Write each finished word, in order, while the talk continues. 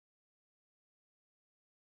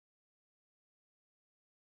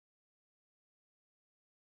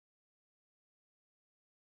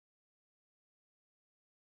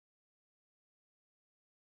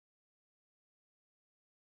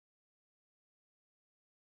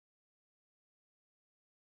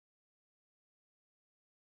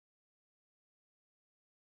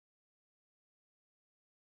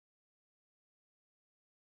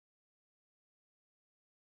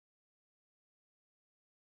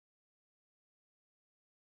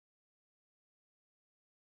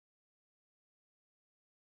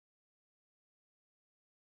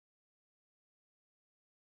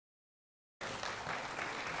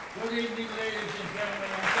Good evening, ladies and gentlemen,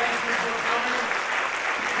 and thank you for coming.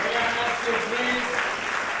 May I ask you please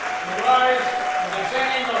to rise for the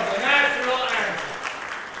singing of the national anthem.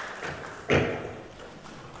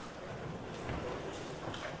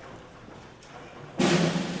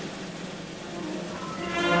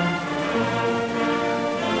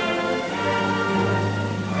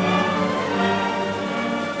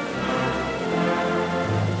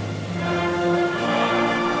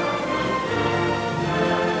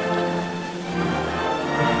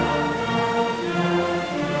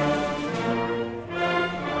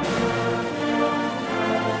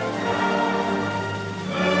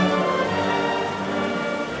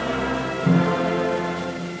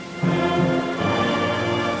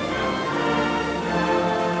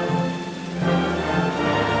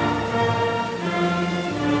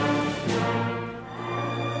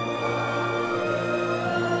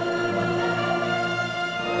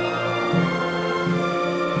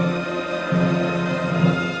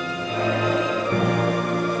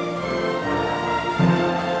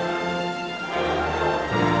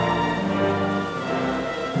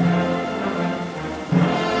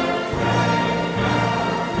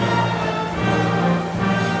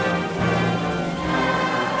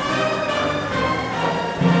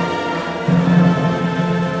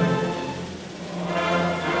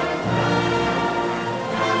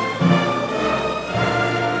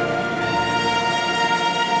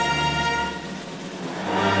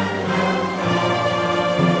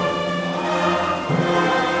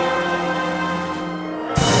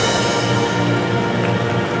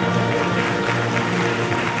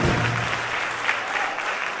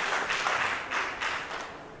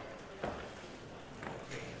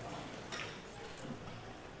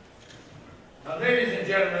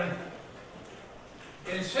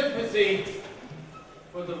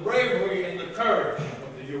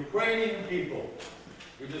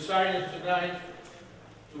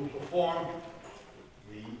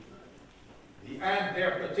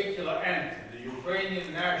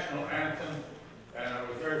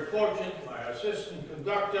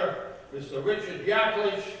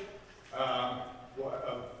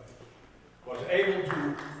 Was able to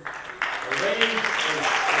arrange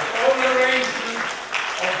his own arrangement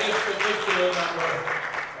of this particular number,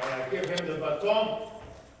 and I give him the baton.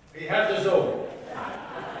 He has his own.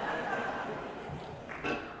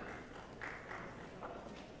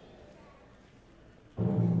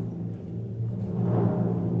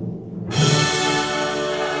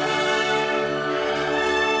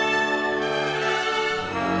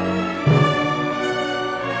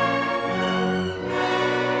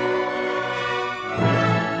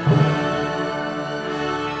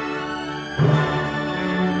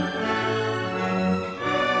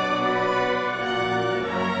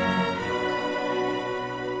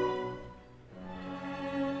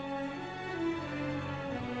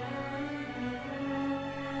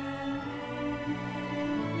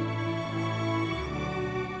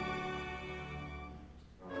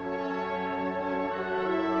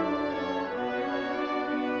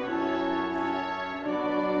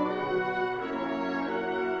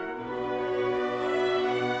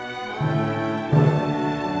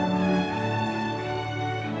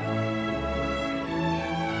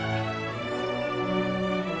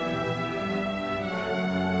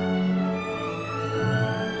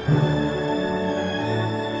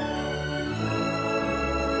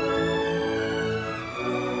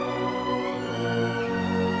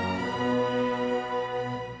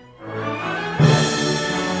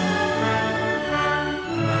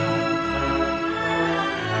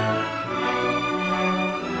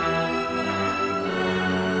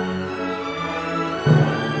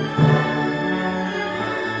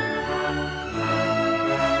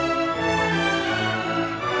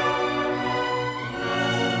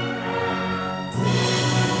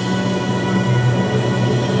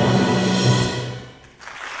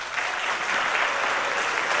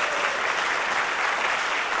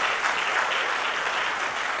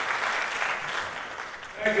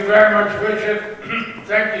 Thank you very much, Richard.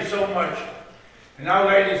 Thank you so much. And now,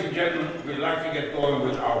 ladies and gentlemen, we'd like to get going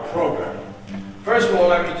with our program. First of all,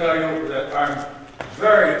 let me tell you that I'm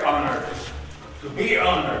very honored to be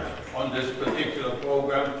honored on this particular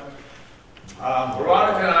program.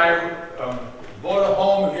 Veronica and I bought a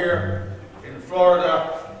home here in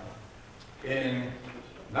Florida in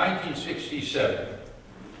 1967.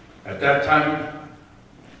 At that time,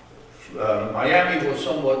 Miami was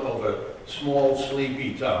somewhat of a small,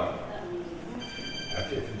 sleepy town.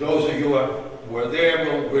 Those of you who were there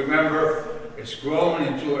will remember it's grown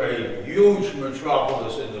into a huge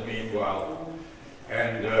metropolis in the meanwhile.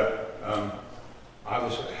 And I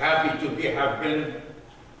was happy to have been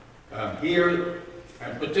here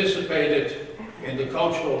and participated in the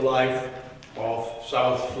cultural life of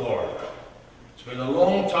South Florida. It's been a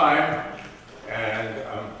long time, and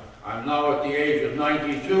I'm now at the age of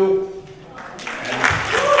 92. And thank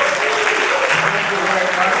you very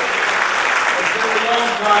much. It's been a long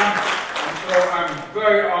time, and so I'm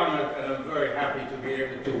very honored and I'm very happy to be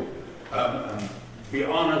able to be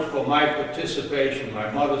honored for my participation, my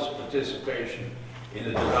mother's participation in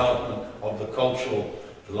the development of the cultural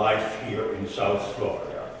life here in South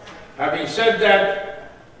Florida. Having said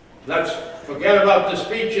that, let's forget about the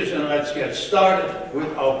speeches and let's get started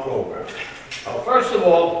with our program. First of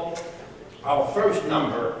all, our first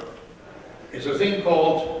number is a thing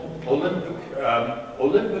called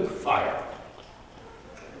Olympic Fire.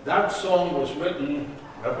 That song was written,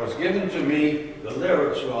 that was given to me, the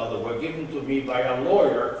lyrics rather, were given to me by a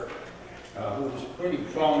lawyer who was pretty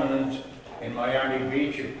prominent in Miami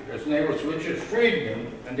Beach. His name was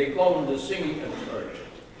Friedman, and they called him the singing expert.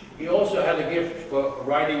 He also had a gift for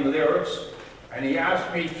writing lyrics, and he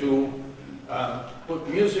asked me to put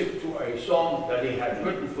music to a song that he had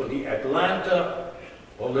written for the Atlanta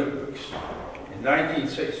Olympics in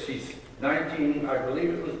 1996.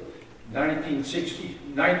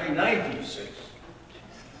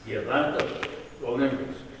 The Atlanta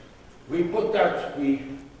Olympics. We put that, we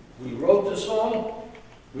wrote the song,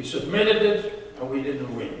 we submitted it, and we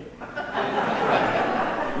didn't win.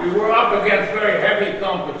 We were up against very heavy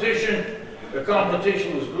competition. The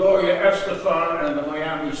competition was Gloria Estefan and the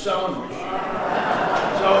Miami Sound Machine.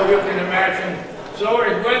 So you can imagine. So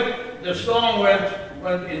it went, the song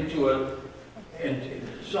went into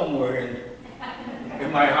somewhere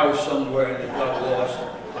in my house somewhere, and it got lost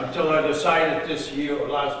until I decided this year, or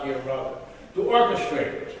last year rather, to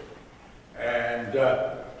orchestrate it. And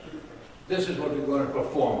this is what we're going to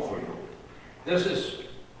perform for you. This is,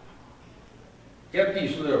 get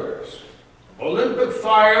these lyrics. Olympic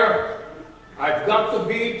fire, I've got the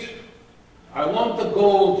beat, I want the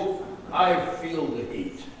gold, I feel the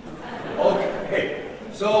heat. Okay,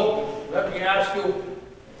 so let me ask you,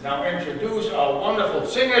 now introduce our wonderful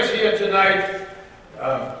singers here tonight,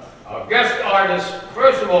 our guest artists.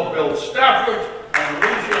 First of all, Bill Stafford and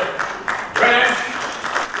ALICIA Branch.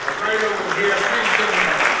 Right over here, please give them a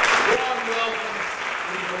warm welcome.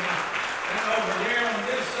 And over there on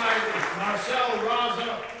this side is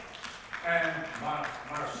RASA and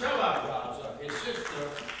MARCELA RASA, his sister.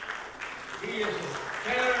 He is a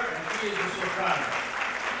tenor and she is a soprano.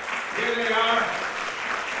 Here they are,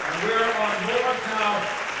 and we're on board now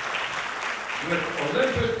with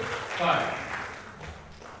Olympic Fire.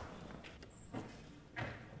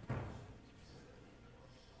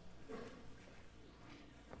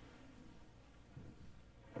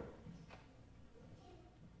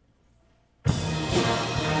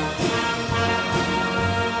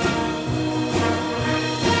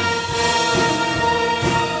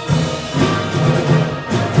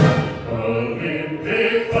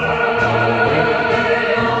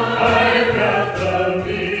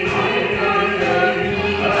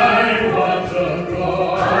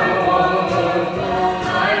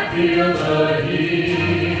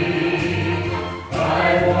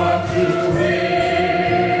 To win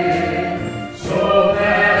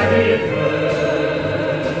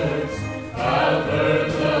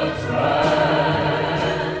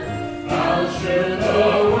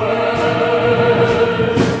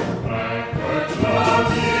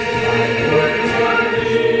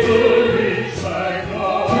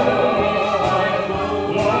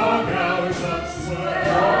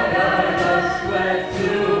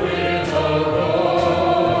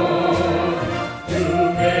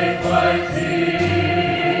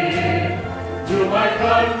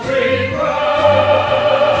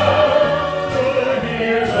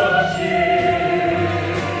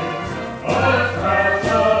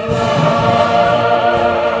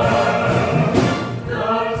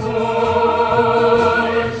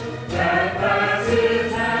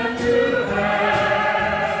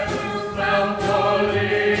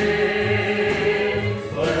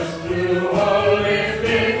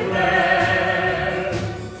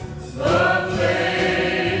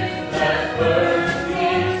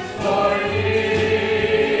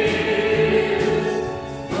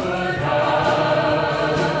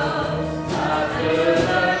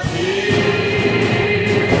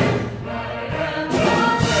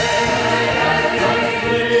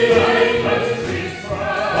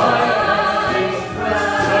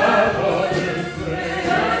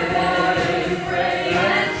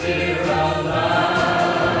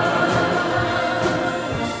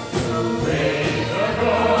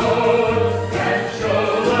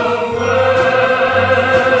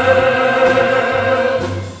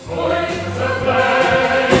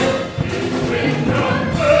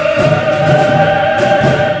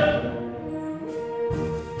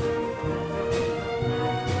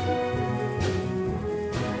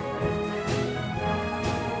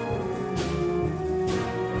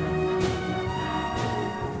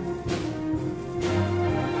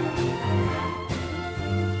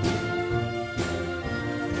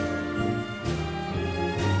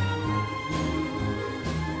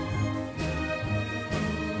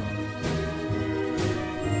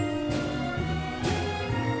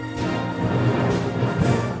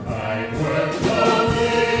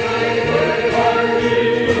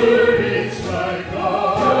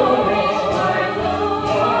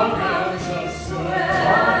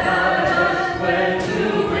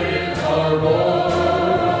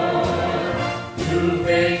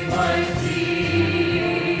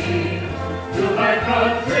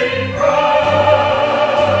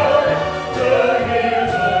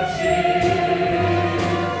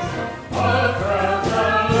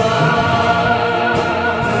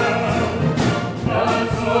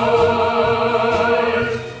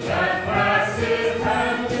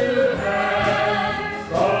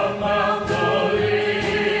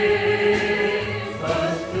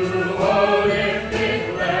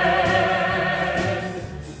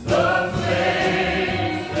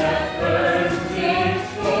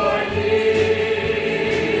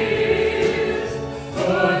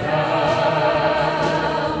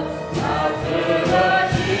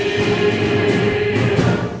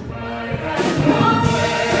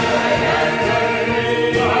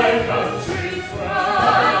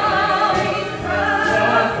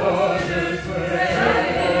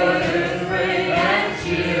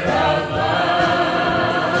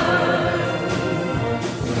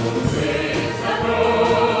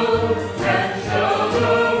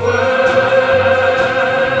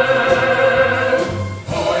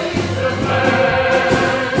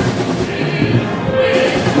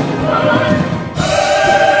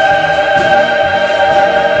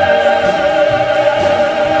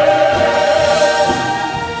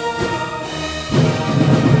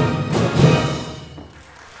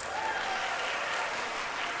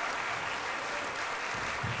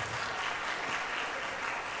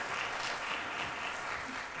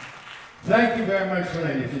Thank you very much,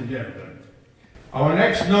 ladies and gentlemen. Our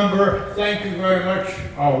next number, thank you very much,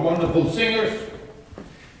 our wonderful singers.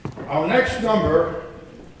 Our next number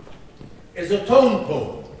is a tone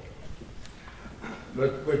poem,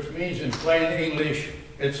 which means in plain English,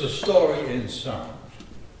 it's a story in sound.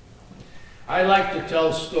 I like to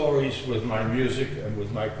tell stories with my music and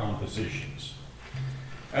with my compositions.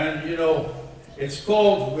 And you know, it's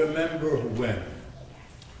called Remember When.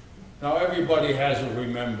 Now everybody has a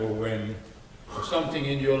remember when, or something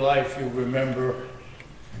in your life you remember.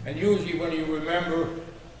 And usually when you remember,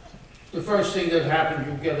 the first thing that happens,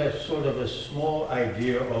 you get a sort of a small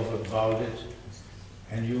idea about it,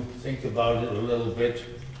 and you think about it a little bit,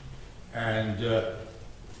 and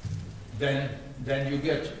then you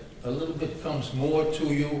get a little bit comes more to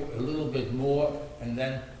you, a little bit more, and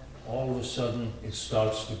then all of a sudden it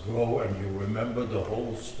starts to grow, and you remember the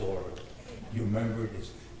whole story. You remember this.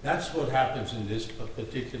 That's what happens in this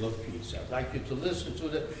particular piece. I'd like you to listen to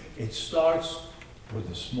it. It starts with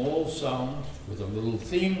a small sound, with a little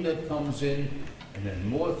theme that comes in, and then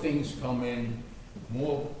more things come in,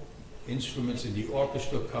 more instruments in the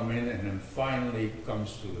orchestra come in, and then finally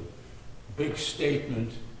comes to the big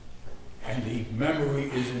statement, and the memory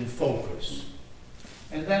is in focus.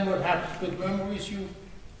 And then what happens with memories, you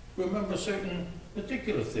remember certain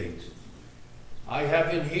particular things. I have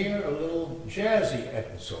in here a little jazzy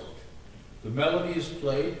episode. The melody is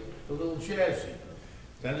played a little jazzy.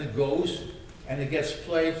 Then it goes and it gets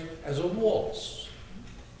played as a waltz,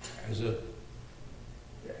 as a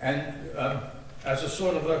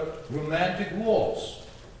sort of a romantic waltz.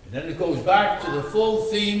 And then it goes back to the full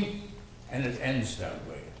theme and it ends that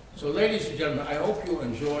way. So ladies and gentlemen, I hope you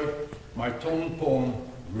enjoy my tone poem,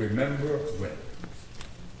 Remember When.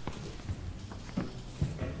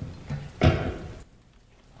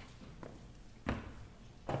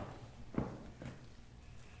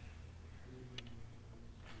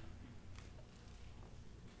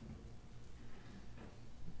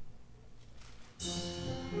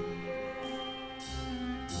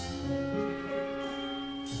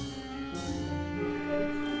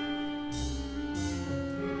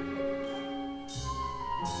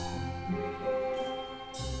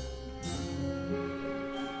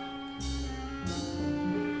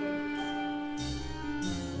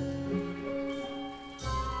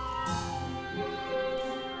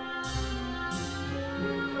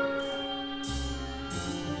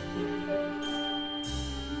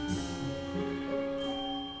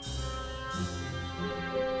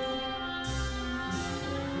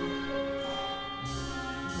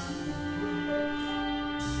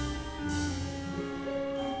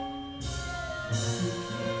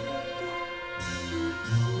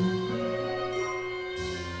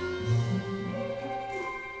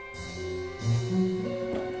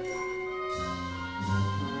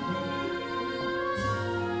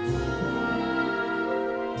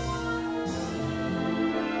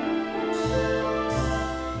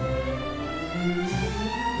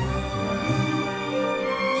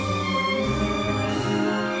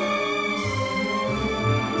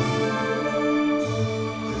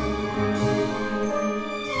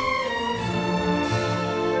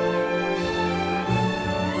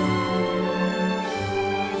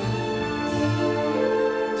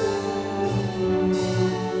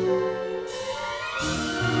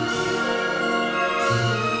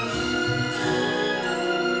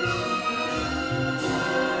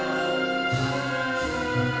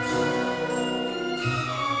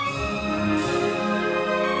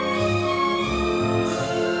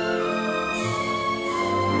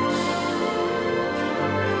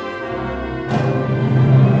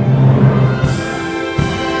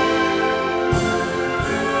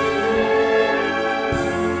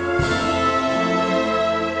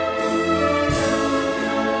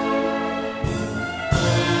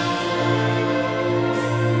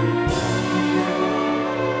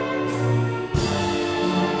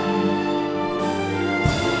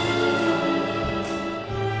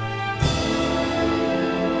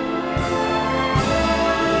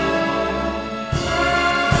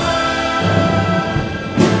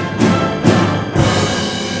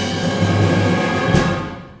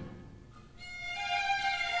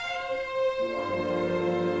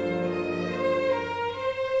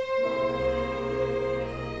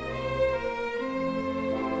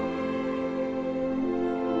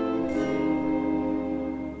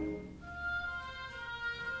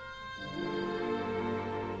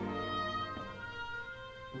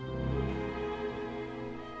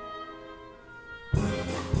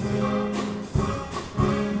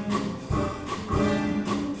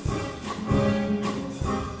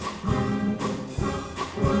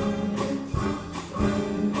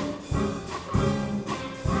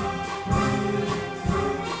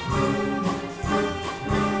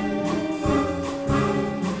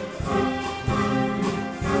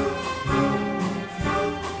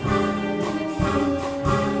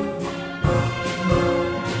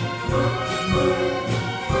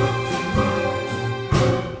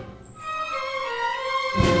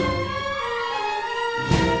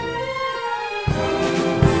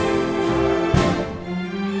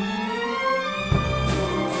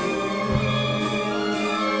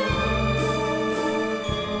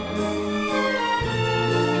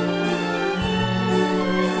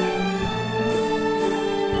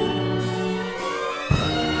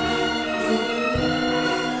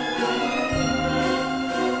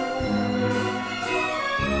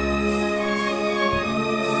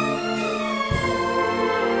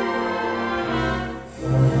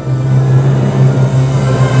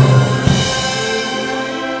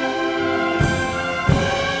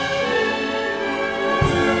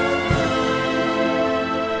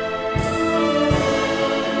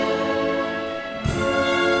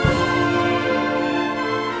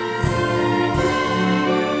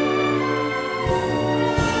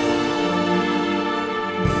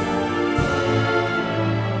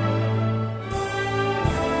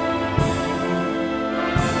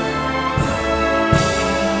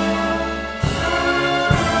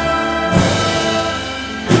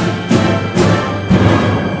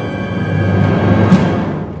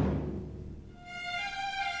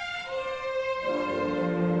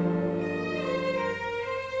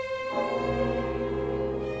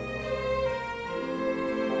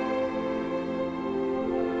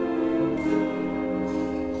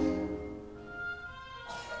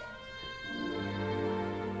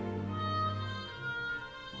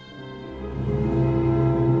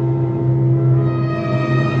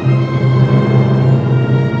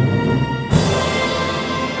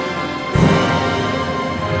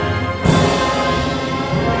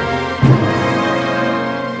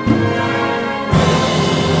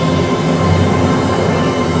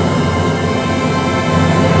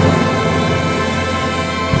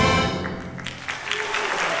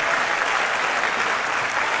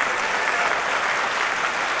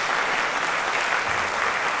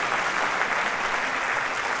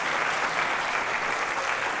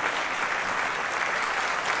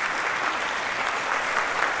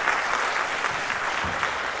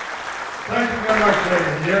 much, ladies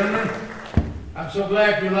and gentlemen. I'm so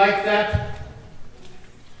glad you like that.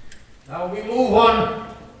 Now we move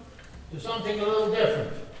on to something a little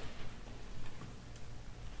different.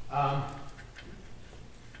 Let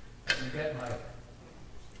me get my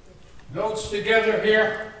notes together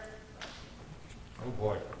here. Oh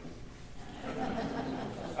boy.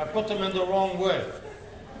 I put them in the wrong way.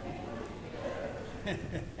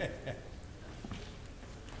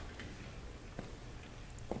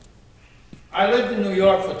 I lived in New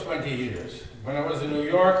York for 20 years. When I was in New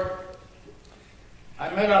York, I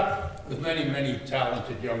met up with many, many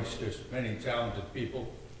talented youngsters, many talented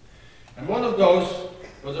people. And one of those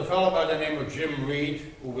was a fellow by the name of James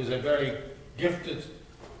Reid, who was a very gifted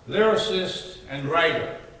lyricist and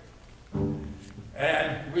writer.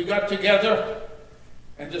 And we got together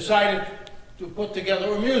and decided to put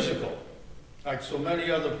together a musical, like so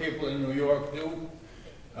many other people in New York do.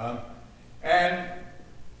 And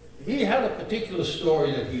he had a particular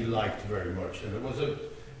story that he liked very much, and it was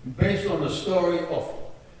based on the story of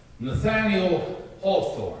Nathaniel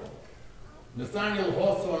Hawthorne. Nathaniel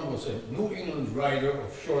Hawthorne was a New England writer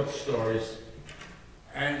of short stories,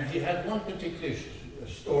 and he had one particular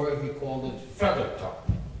story, he called it Feathertop.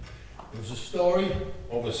 It was a story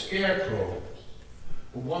of a scarecrow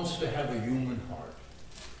who wants to have a human heart.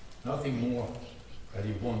 Nothing more that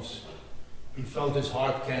he wants. He felt his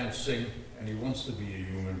heart can't sing, and he wants to be a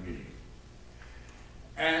human being.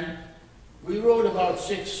 And we wrote about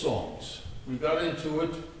 6 songs. We got into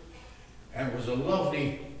it, and it was a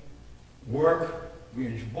lovely work.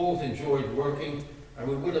 We both enjoyed working, and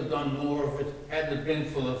we would have done more of it had it been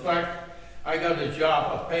for the fact I got a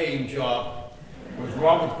job, a paying job, with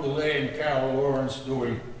Robert Goulet and Carol Lawrence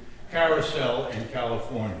doing Carousel in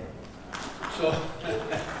California. So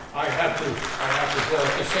I have to go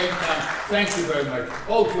at the same time. Thank you very much.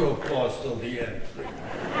 Hold your applause till the end.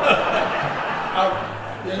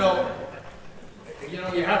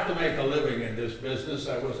 You have to make a living in this business.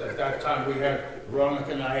 At that time,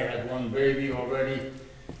 Veronica and I had one baby already.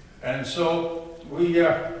 And so we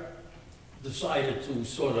decided to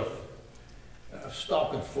sort of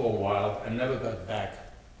stop it for a while and never got back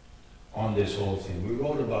on this whole thing. We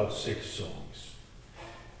wrote about 6 songs.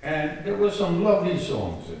 And there were some lovely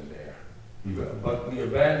songs in there. But we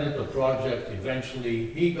abandoned the project eventually.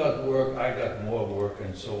 He got work, I got more work,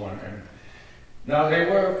 and so on. And now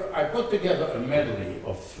I put together a medley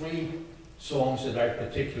of 3 songs that I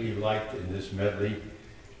particularly liked in this medley.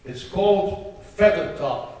 It's called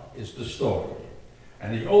Feathertop is the Story.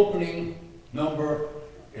 And the opening number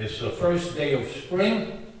is The First Day of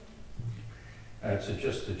Spring. That's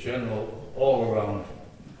just a general all-around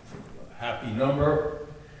happy number.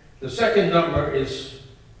 The second number is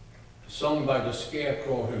sung by the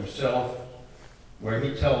Scarecrow himself, where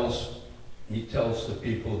he tells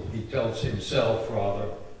himself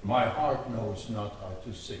rather, my heart knows not how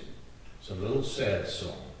to sing. It's a little sad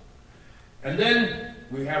song. And then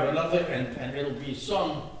we have another, and it'll be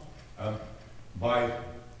sung by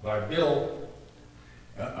Bill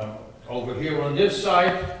over here on this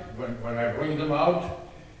side when I bring them out.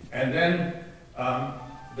 And then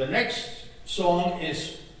the next song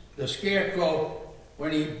is the Scarecrow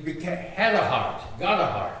when he got a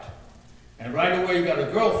heart, and right away he got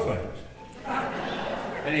a girlfriend.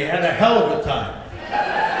 And he had a hell of a time.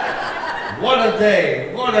 What a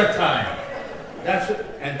day, what a time.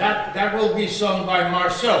 That will be sung by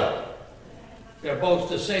Marcel. They're both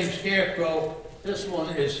the same Scarecrow. This one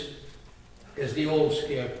is the old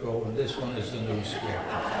Scarecrow, and this one is the new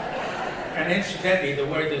Scarecrow. And incidentally, the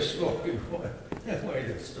way the story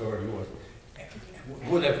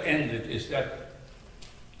would have ended is that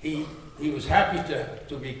he was happy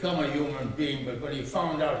to become a human being, but when he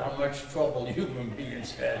found out how much trouble human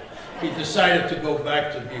beings had, he decided to go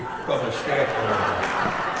back to become a scarecrow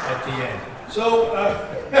at the end. So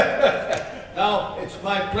now it's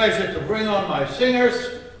my pleasure to bring on my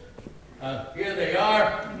singers. Here they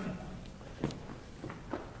are.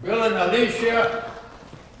 Bill and Alicia,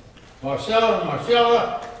 Marcel and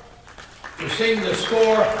Marcela, to sing the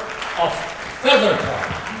score of Feathertop.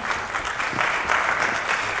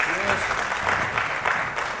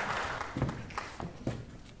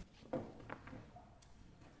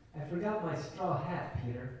 I forgot my straw hat,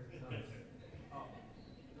 Peter. Oh,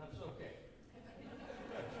 that's okay.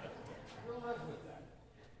 We'll live with that.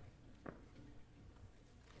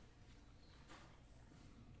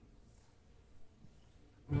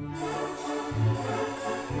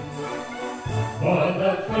 On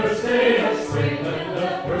that first day of spring, when the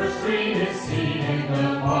first green is seen in the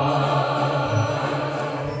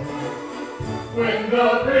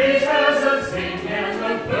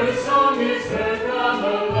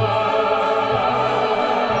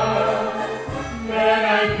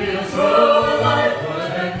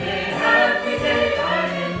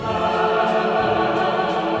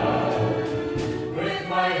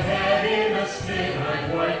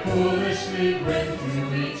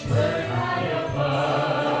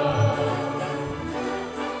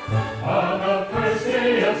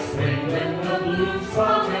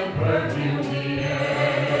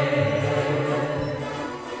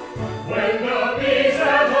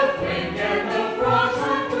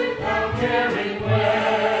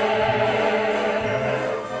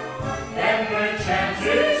chance,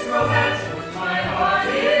 it's romance, with my heart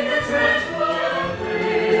in the transport of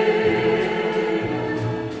free.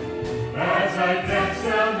 As I dance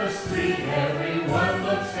down the street, everyone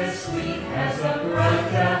looks as sweet as a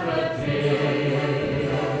bright daffodil.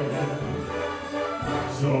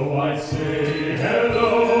 So I say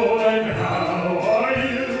hello and how are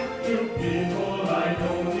you to people I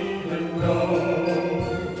don't even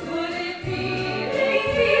know. Could it be they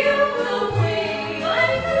feel the way I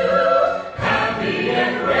do? Happy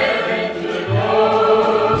and raring to go.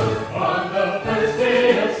 On the first day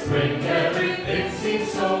of spring, everything seems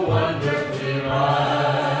so wonderfully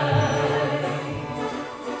right.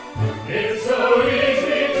 It's so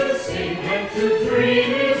easy to sing and to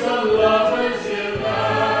dream is a lover's delight.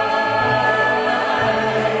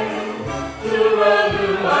 To roll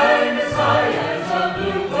blue wine as high as a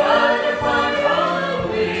blue butterfly on the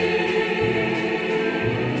wing.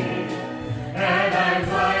 And I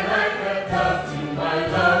fly like a dove to my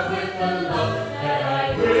love with the love that I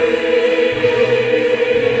bring.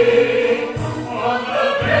 On the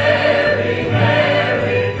very,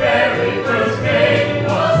 very, very first day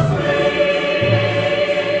of spring.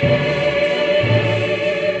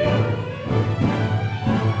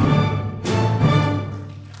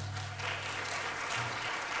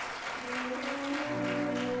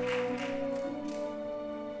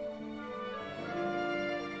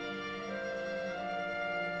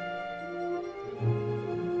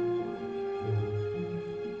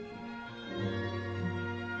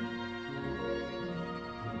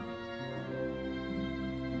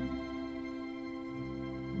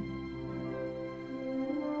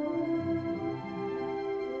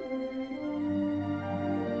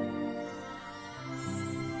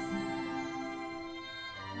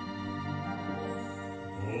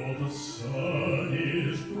 Oh, the sun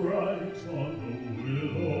is bright on the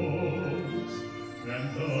willows, and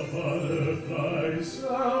the butterflies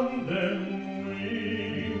sound and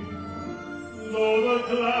ring. Though the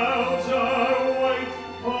clouds are white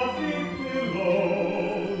puffy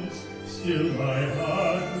pillows, still my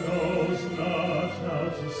heart knows not how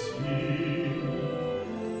to sing.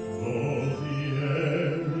 Though the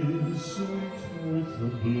air is sweet with the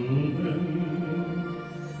blooming,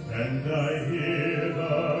 and I hear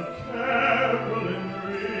the caroling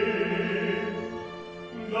ring.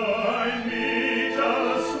 Though I meet a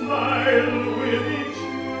smile with each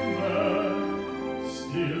humor,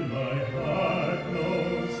 still my heart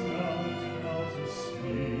knows not how to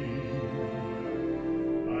sing.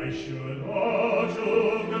 I should all too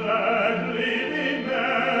gladly be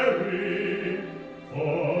married,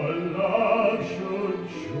 for love should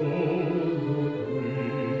show the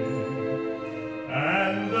way.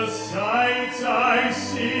 And the sights I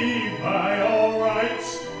see by all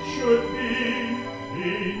rights should be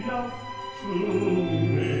enough to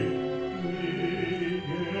make me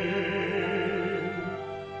gay.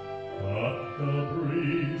 But the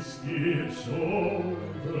breeze skips over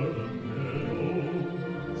the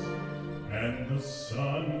meadows, and the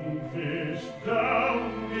sunfish down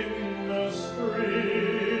in the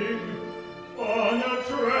spring. On a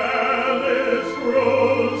trellis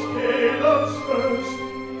grows Caleb's first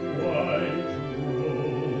white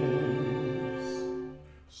rose.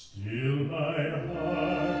 Still my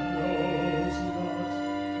heart knows not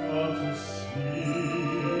how to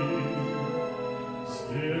sing.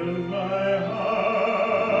 Still my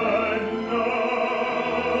heart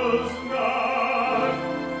knows not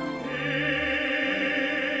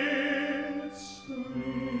its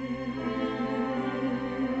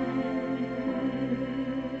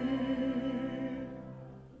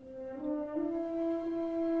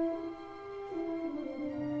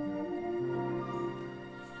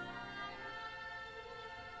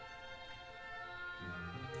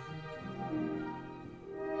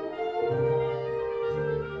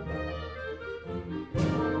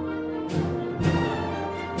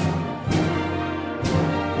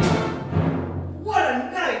What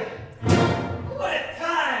a night! What a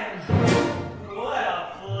time! What a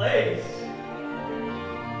place!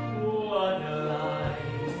 What a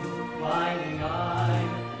life, finding I'm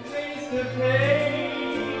face to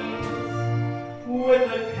face with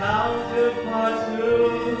the counterpart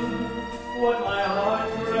tune. What my heart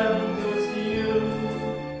trembles to you.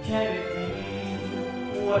 Can it be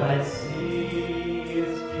what I see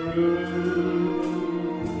is true?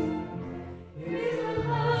 Is the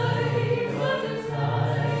light of the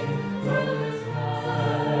tide from the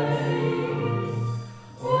skies,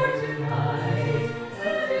 or tonight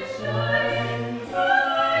does it shine from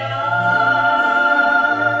my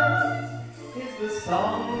eyes? Is the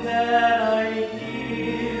song that I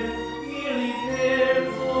hear merely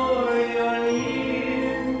there for your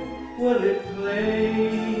ear? will it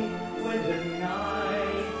play when the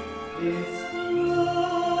night is through?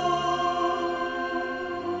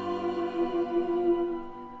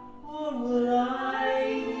 Or will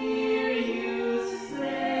I hear you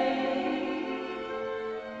say,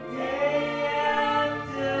 day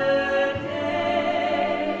after day,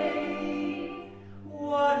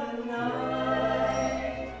 what a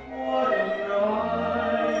night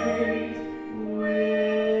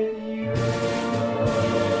with you.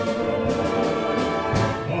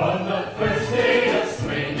 On the first day of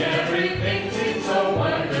spring, everything seems so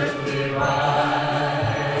wonderfully right.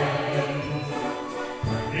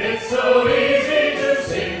 It's so easy to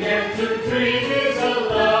sing and to dream is a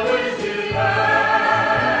lover's delight.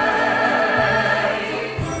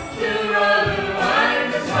 To run and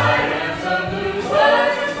wind as high as a blue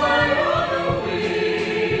butterfly on a wing.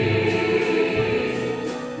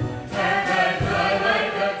 And I fly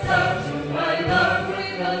like a dove to my love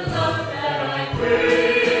with the love that I bring.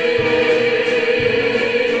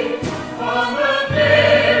 On the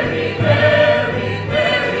very, very,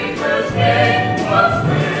 very first day of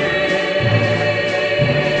spring.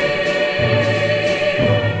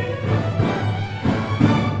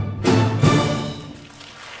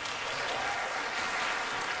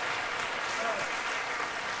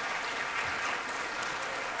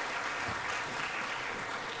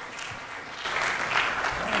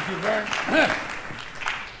 Thank you very much.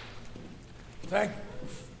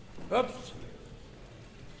 Oops.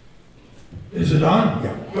 Is it on?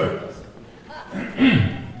 Yeah, good.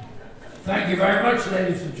 Thank you very much,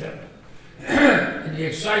 ladies and gentlemen. In the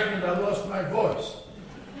excitement, I lost my voice.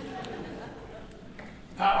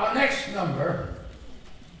 Our next number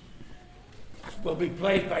will be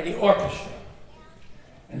played by the orchestra.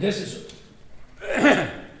 And this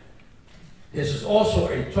is also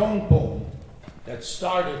a tone poem that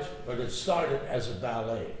started as a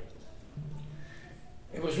ballet.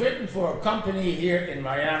 It was written for a company here in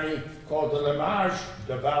Miami called the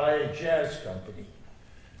Ballet Jazz Company.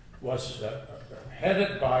 Was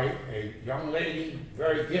headed by a young lady,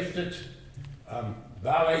 very gifted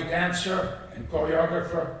ballet dancer and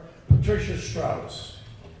choreographer, Patricia Strauss.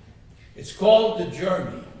 It's called The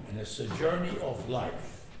Journey, and it's a journey of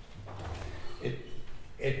life.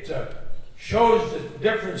 It shows the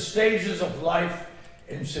different stages of life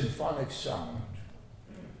in symphonic sound.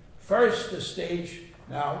 First, the stage,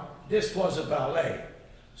 now, this was a ballet,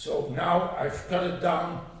 so now I've cut it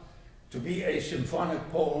down to be a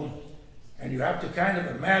symphonic poem, and you have to kind of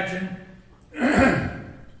imagine,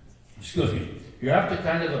 excuse me, you have to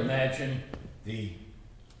kind of imagine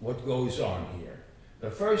what goes on here.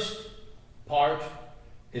 The first part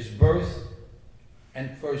is birth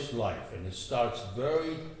and first life, and it starts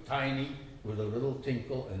very tiny with a little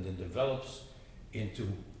tinkle and then develops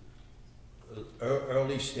into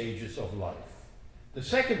early stages of life. The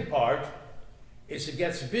second part is it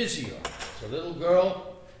gets busier. The little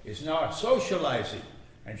girl is now socializing,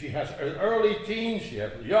 and she has early teens, she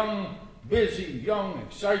has young, busy, young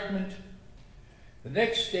excitement. The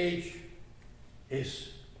next stage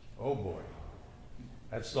is, oh boy,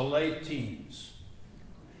 that's the late teens.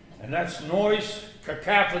 And that's noise,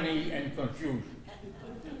 cacophony, and confusion.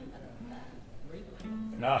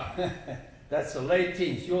 Now, that's the late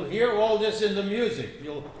teens. You'll hear all this in the music,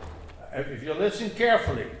 if you listen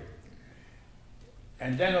carefully.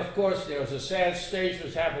 And then, of course, there's a sad stage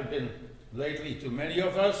which happened lately to many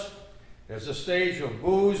of us. There's a stage of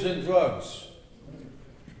booze and drugs.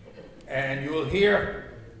 And you'll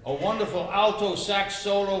hear a wonderful alto sax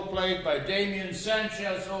solo played by Damian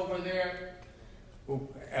Sanchez over there, who,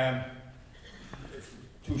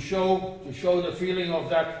 to show the feeling of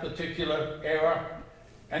that particular era.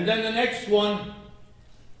 And then the next one,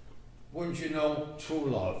 wouldn't you know, True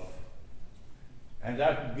Love. And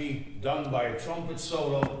that would be done by a trumpet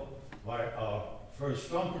solo by our first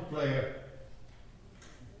trumpet player,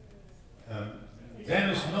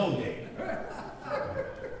 Dennis Nodé.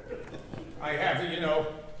 I have, you know,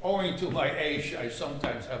 owing to my age, I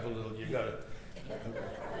sometimes have a little, you gotta,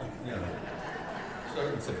 you know,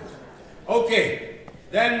 certain things. Okay,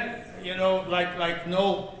 then, you know, like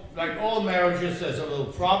all marriages, there's a little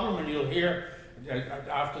problem, and you'll hear,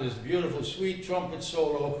 after this beautiful, sweet trumpet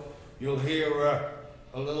solo, you'll hear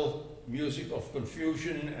a little music of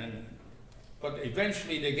confusion, but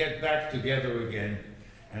eventually they get back together again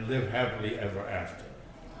and live happily ever after.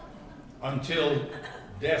 Until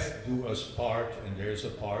death do us part, and there's a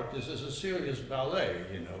part. This is a serious ballet,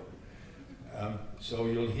 you know. So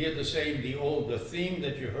you'll hear the theme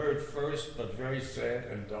that you heard first, but very sad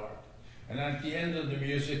and dark. And at the end of the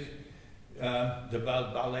music, the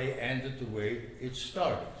ballet ended the way it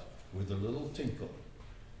started, with a little tinkle.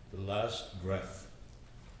 the last breath.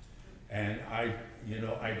 And I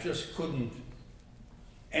just couldn't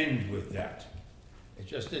end with that. It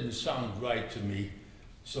just didn't sound right to me.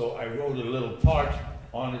 So I wrote a little part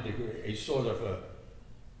on it, a sort of a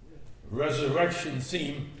resurrection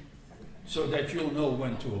theme, so that you'll know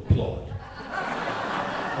when to applaud.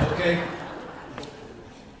 Okay?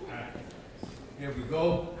 Here we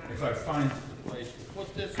go. If I find the place to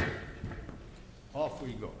put this, off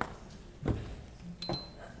we go.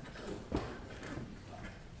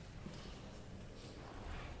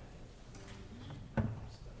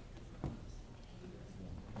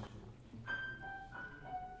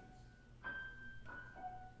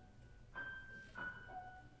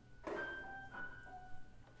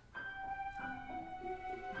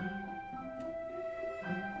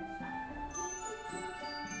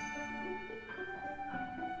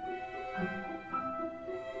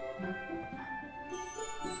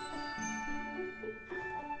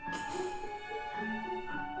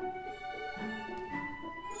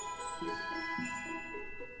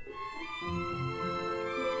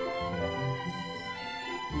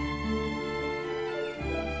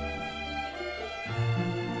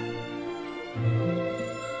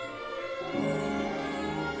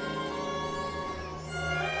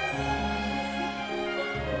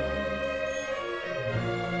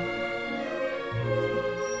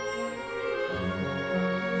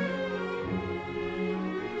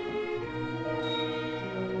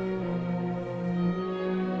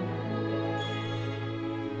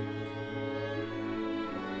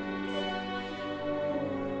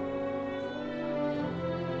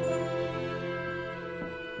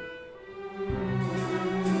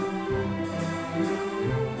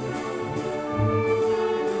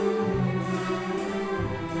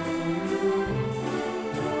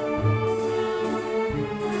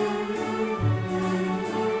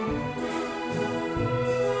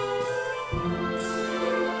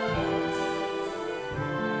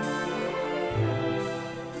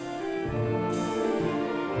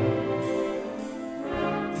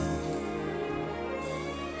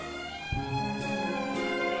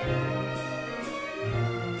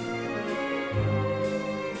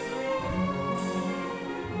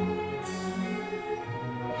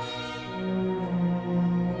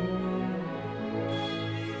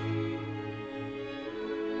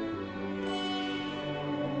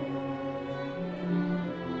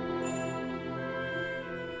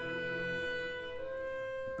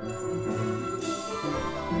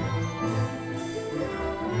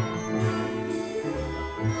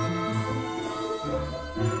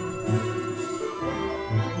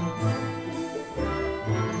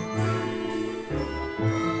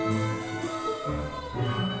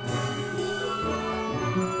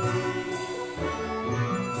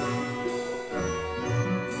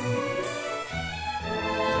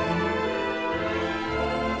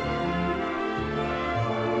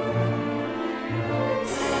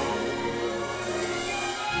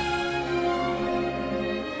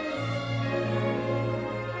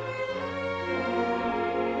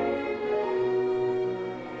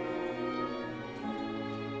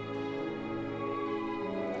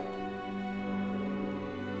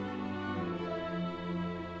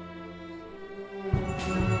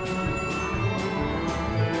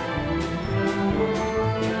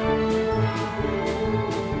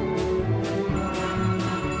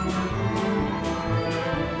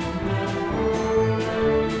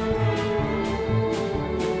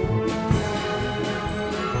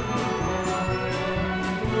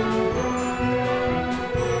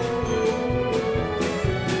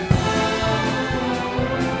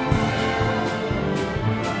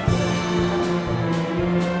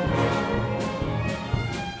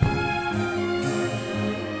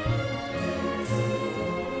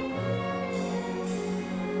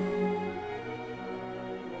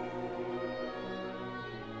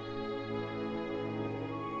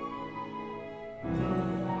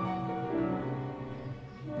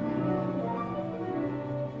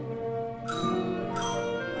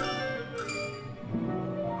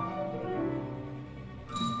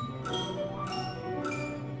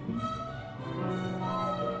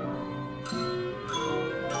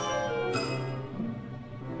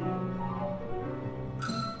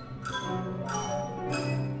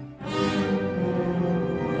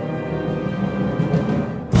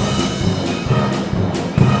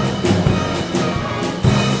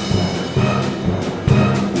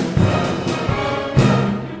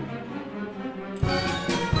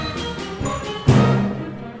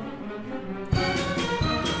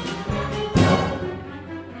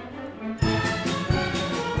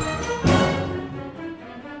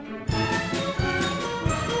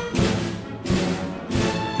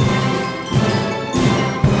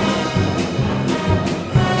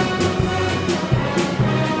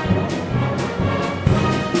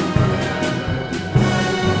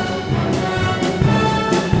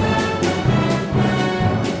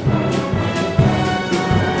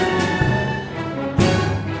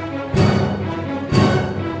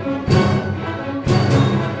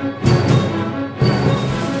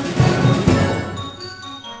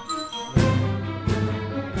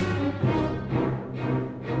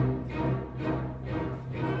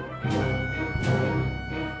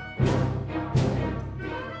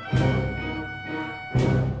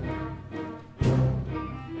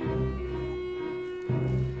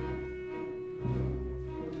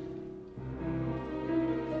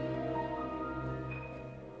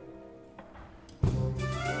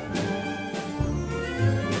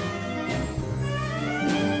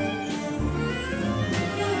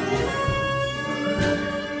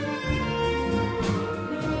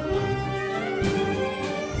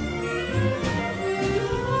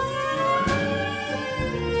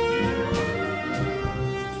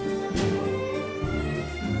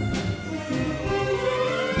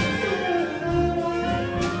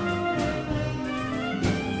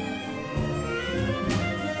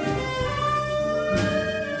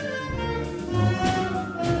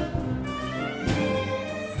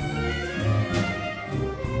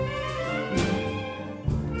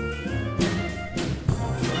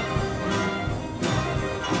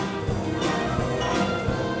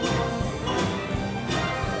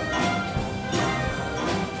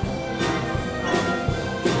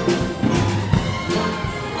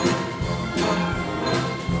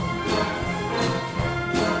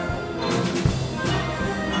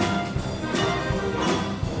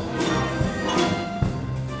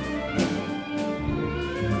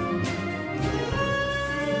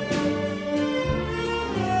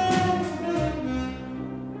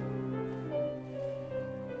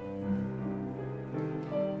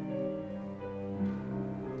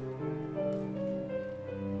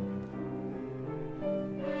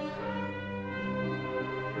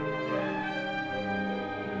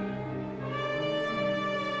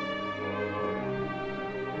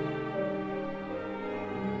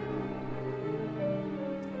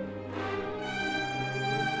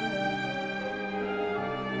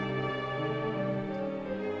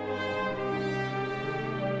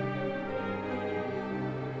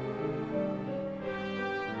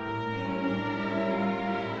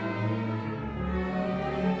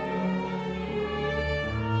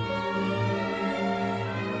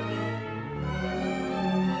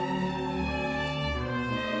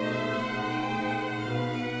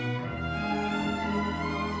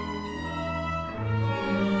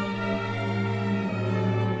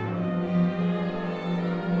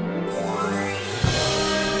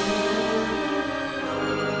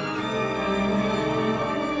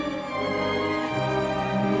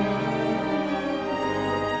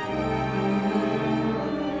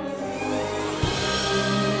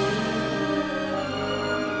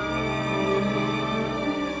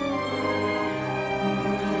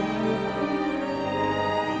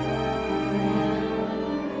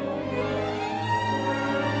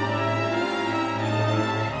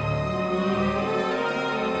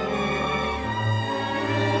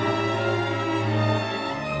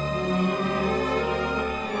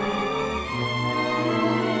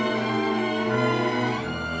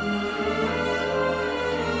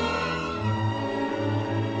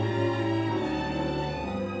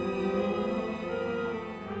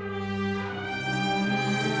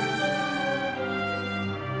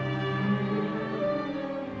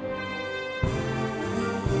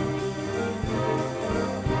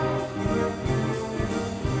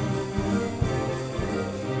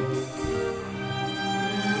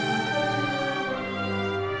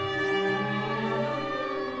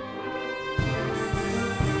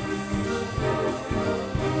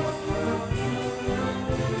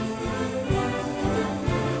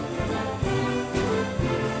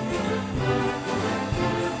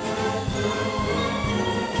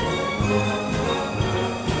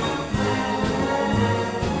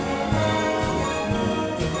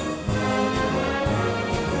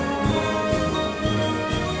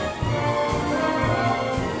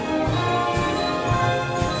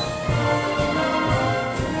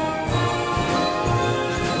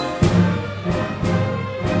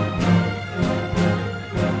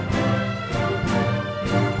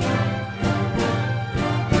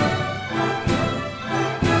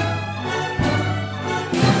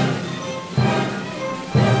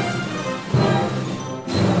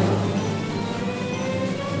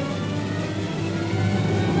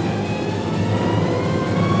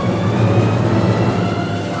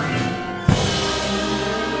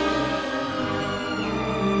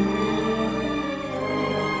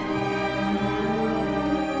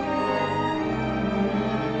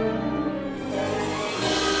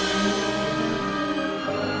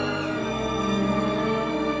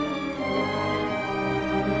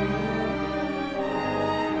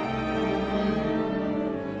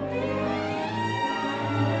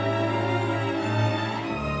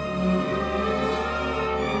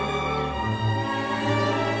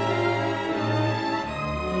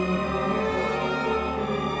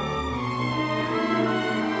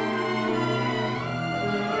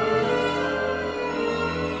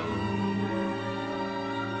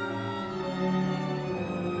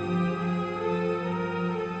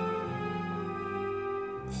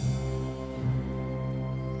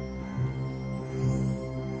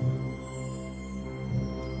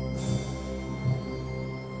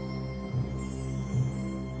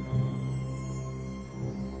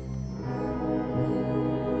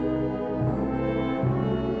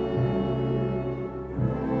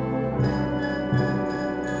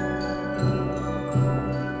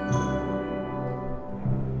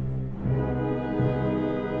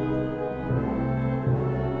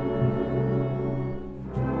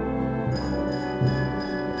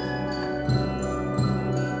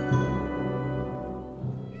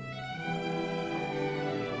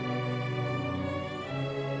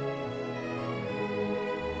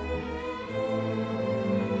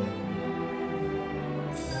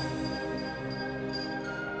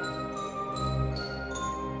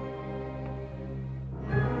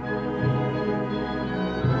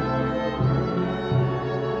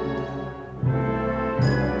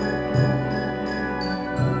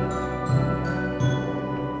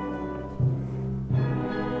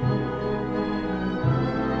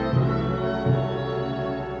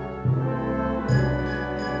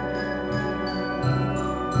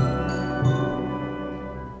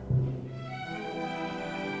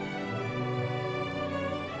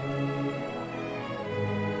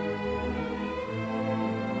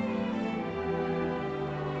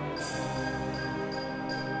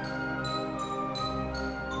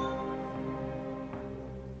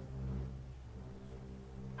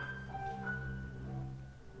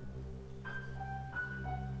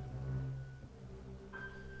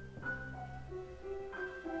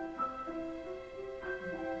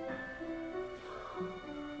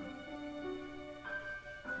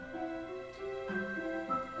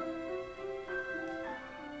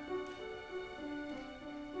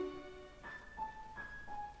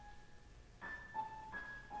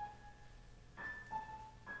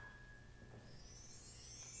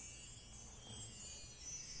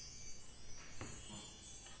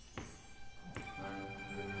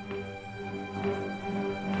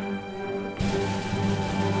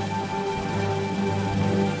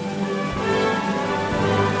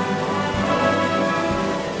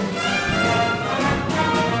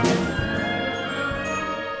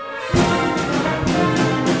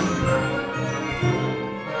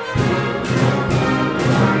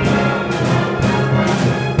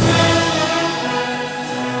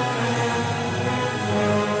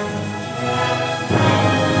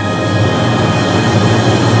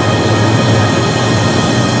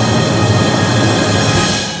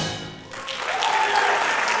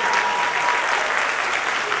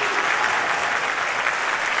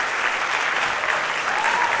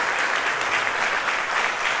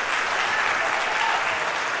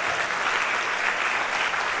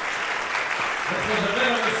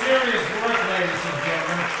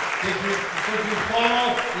 Could you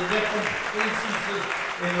follow the different instances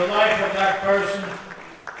in the life of that person?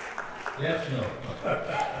 Yes, no.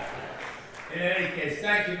 In any case,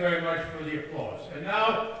 thank you very much for the applause. And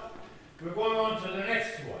now, we're going on to the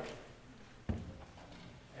next one.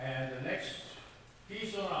 And the next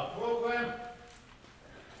piece on our program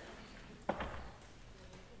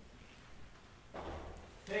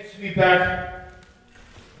takes me back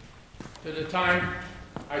to the time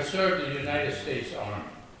I served in the United States Army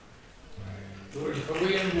during the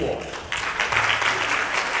Korean War.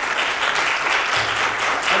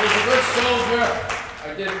 I was a good soldier. I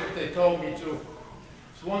did what they told me to.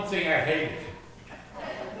 It's one thing I hated.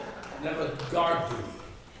 Never guard duty.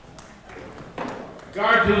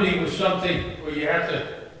 Guard duty was something where you had to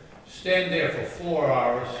stand there for 4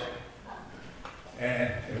 hours,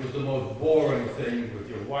 and it was the most boring thing with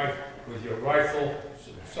your wife, with your rifle.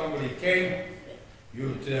 So if somebody came,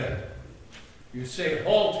 you'd say,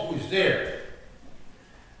 "Halt, who's there?"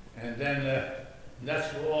 And then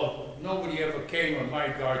that's all. Nobody ever came on my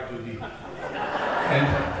guard duty. And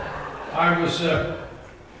I was,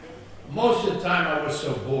 most of the time I was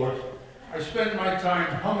so bored, I spent my time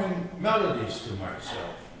humming melodies to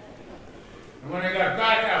myself. And when I got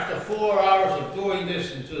back after 4 hours of doing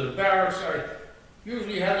this into the barracks, I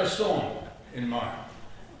usually had a song in mind.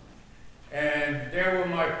 And there were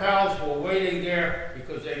my pals who were waiting there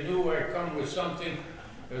because they knew I'd come with something.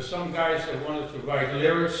 There were some guys that wanted to write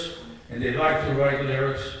lyrics, and they liked to write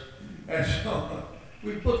lyrics. And so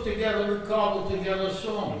we put together, we cobbled together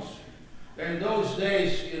songs. And in those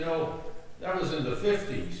days, you know, that was in the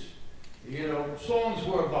 50s. You know, songs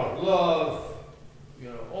were about love, you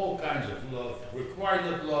know, all kinds of love,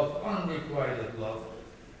 requited love, unrequited love,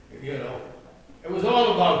 you know. It was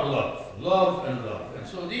all about love, love and love. And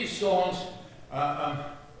so these songs, I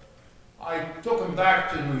took them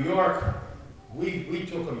back to New York. We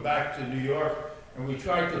took them back to New York, and we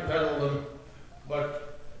tried to peddle them,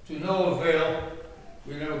 but to no avail.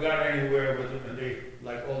 We never got anywhere with them, and they,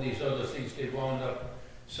 like all these other things, they wound up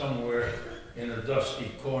somewhere in a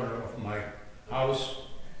dusty corner of my house.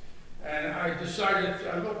 And I decided,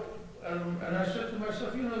 I looked at them, and I said to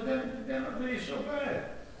myself, you know, they're not really so bad.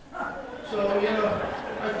 So, you know,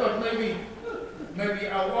 I thought maybe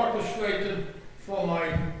I'll orchestrate them for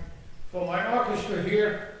my orchestra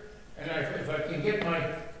here, and if I can get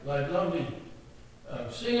my lovely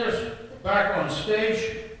singers back on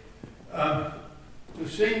stage to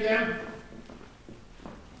sing them.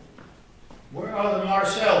 Where are the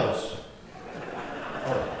MARCELs?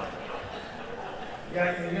 Oh.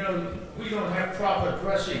 Yeah, you know, we don't have proper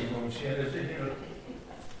dressing rooms here. You know,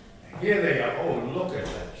 here they are. Oh, look at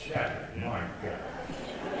that shadow. My God.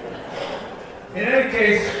 In any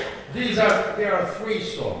case, there are 3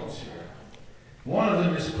 songs here. One of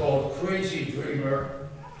them is called Crazy Dreamer,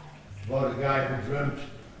 about a guy who dreamt,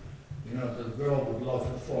 you know, the girl would love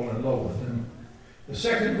to fall in love with him. The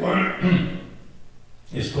second one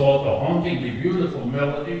is called The Hauntingly Beautiful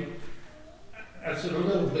Melody. That's a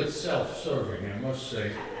little bit self-serving, I must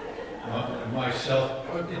say, myself.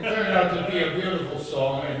 But it turned out to be a beautiful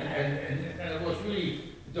song, and it was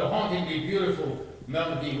really, the hauntingly beautiful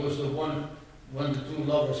melody was the one when the 2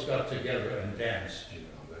 lovers got together and danced, you know.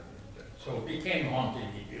 So it became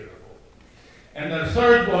hauntingly beautiful. And the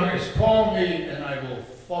third one is Call Me and I Will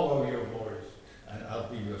Follow Your Voice, and I'll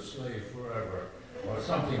be your slave forever, or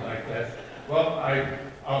something like that. Well,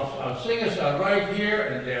 our singers are right here,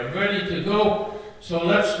 and they're ready to go. So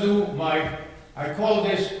let's do I call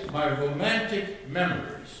this my romantic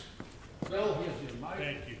memories. Phil, here's your mic.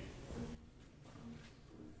 Thank you.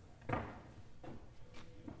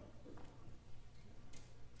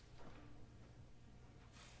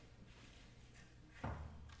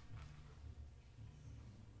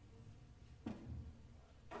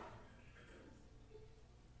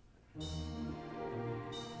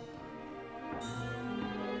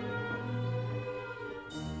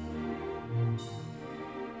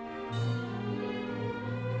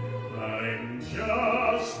 I'm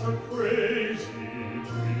just a crazy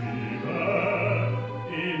dreamer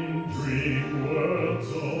in dream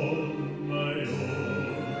worlds all my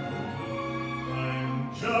own. I'm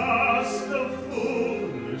just a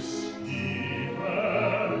foolish schemer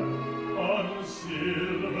on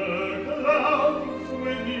silver clouds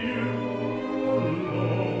with you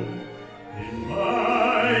alone. In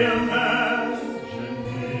my imagination,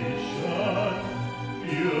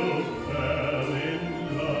 you fell in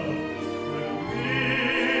love with me,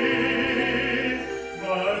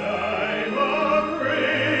 but I'm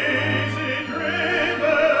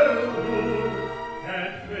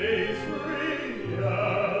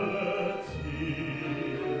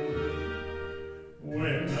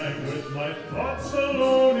and with my thoughts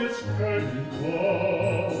alone its curtain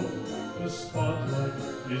call. The spotlight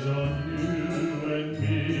is on you and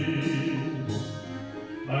me.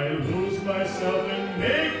 I lose myself in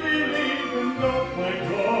make-believe and off I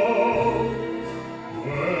go,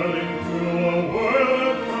 whirling through a world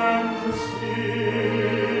of fantasy.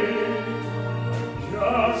 I'm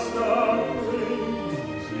just a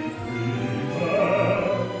crazy dreamer,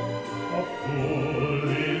 a fool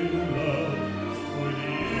in love with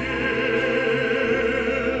you.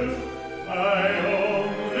 I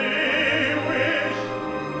only wish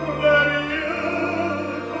that you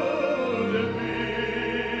could be a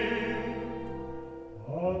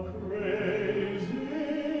crazy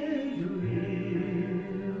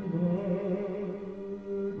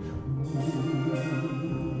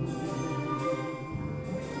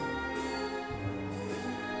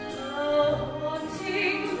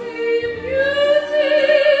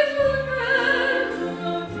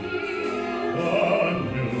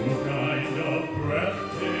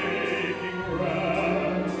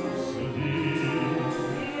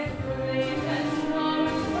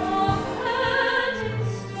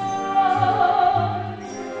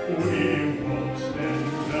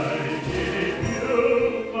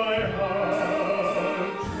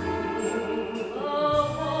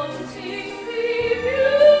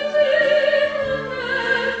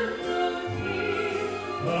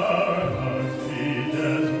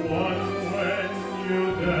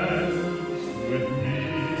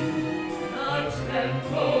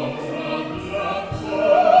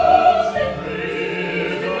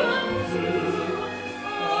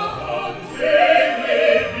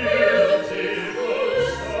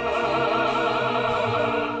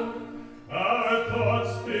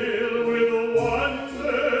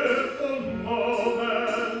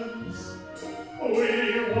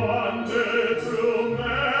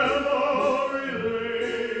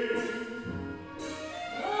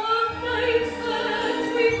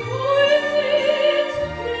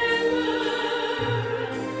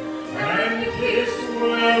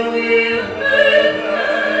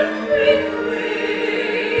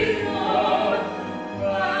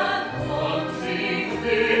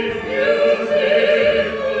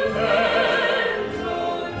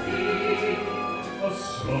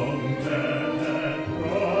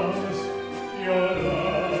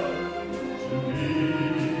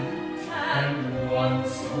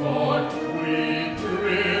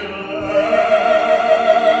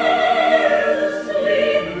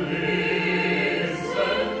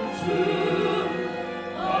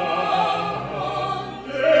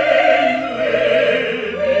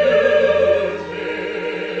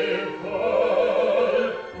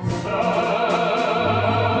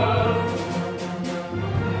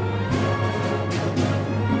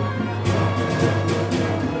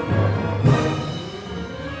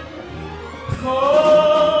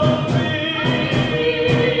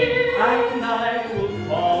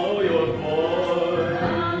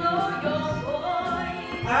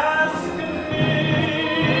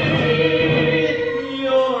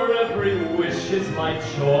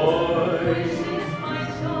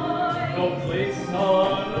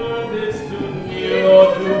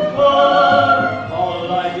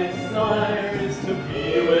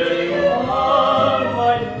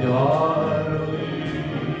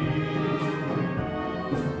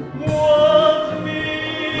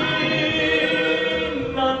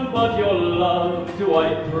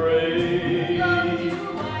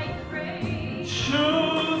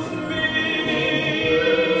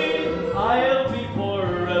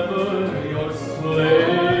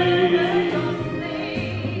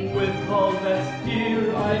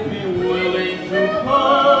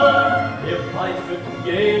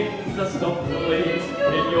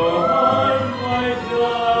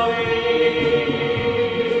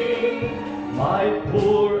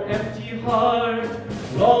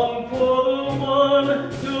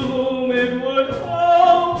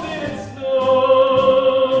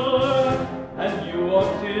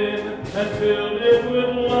and filled it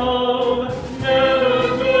with love.